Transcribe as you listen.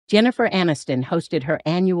Jennifer Aniston hosted her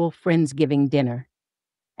annual Friendsgiving dinner,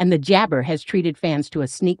 and the Jabber has treated fans to a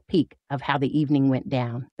sneak peek of how the evening went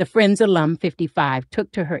down. The Friends alum 55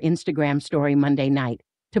 took to her Instagram story Monday night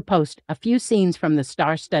to post a few scenes from the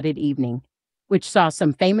star-studded evening, which saw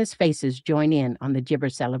some famous faces join in on the Jibber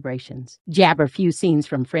celebrations. Jabber few scenes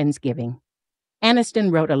from Friendsgiving.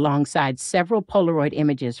 Aniston wrote alongside several Polaroid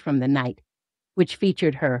images from the night, which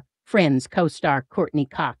featured her Friends co-star Courteney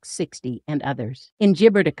Cox, 60, and others. In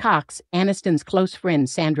Jibber to Cox, Aniston's close friend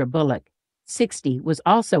Sandra Bullock, 60, was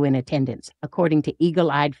also in attendance, according to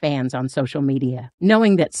eagle-eyed fans on social media.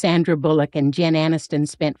 Knowing that Sandra Bullock and Jen Aniston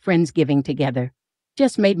spent Friendsgiving together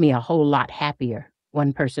just made me a whole lot happier,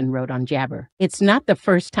 one person wrote on Jabber. It's not the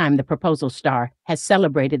first time the proposal star has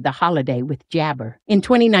celebrated the holiday with Jabber. In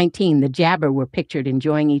 2019, the Jabber were pictured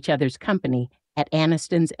enjoying each other's company at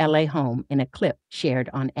Aniston's LA home in a clip shared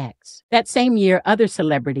on X. That same year, other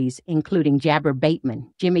celebrities, including Jason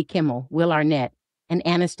Bateman, Jimmy Kimmel, Will Arnett, and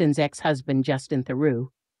Aniston's ex-husband Justin Theroux,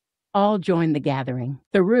 all joined the gathering.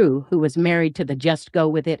 Theroux, who was married to the Just Go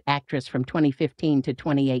With It actress from 2015 to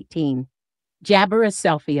 2018, jabber a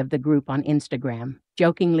selfie of the group on Instagram,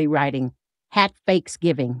 jokingly writing,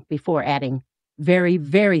 "@fakesgiving," before adding, "Very,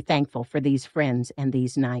 very thankful for these friends and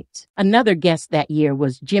these nights." Another guest that year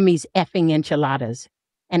was Jimmy's effing enchiladas,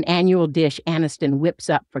 an annual dish Aniston whips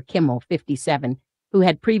up for Kimmel, 57, who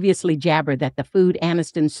had previously jabbered that the food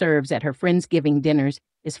Aniston serves at her Friendsgiving dinners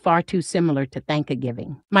is far too similar to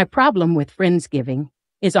Thanksgiving. "My problem with Friendsgiving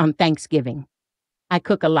is on Thanksgiving. I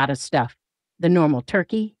cook a lot of stuff. The normal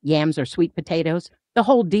turkey, yams or sweet potatoes, the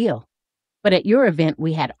whole deal. But at your event,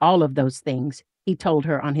 we had all of those things," he told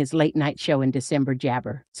her on his late-night show in December.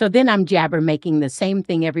 Jabber. "So then I'm Jabber making the same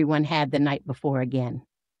thing everyone had the night before again.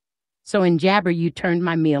 So in Jabber, you turned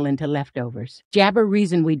my meal into leftovers. Jabber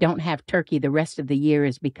reason we don't have turkey the rest of the year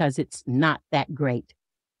is because it's not that great.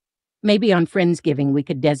 Maybe on Friendsgiving we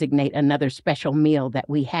could designate another special meal that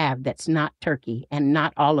we have that's not turkey and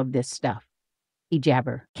not all of this stuff." He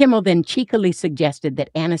jabber. Kimmel then cheekily suggested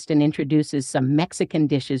that Aniston introduces some Mexican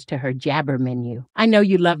dishes to her Jabber menu. "I know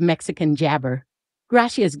you love Mexican Jabber.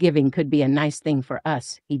 Gracias giving could be a nice thing for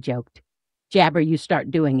us," he joked. "Jabber, you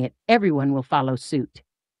start doing it, everyone will follow suit.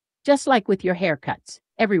 Just like with your haircuts,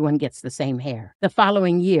 everyone gets the same hair." The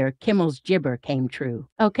following year, Kimmel's Jibber came true.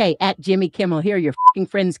 "Okay, at Jimmy Kimmel, here are your f***ing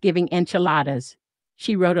Friendsgiving enchiladas,"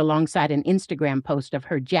 she wrote alongside an Instagram post of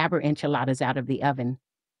her Jabber enchiladas out of the oven,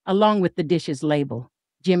 along with the dish's label,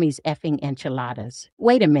 "Jimmy's effing enchiladas."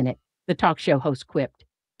 "Wait a minute," the talk show host quipped.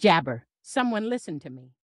 "Jabber, someone listen to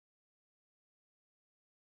me."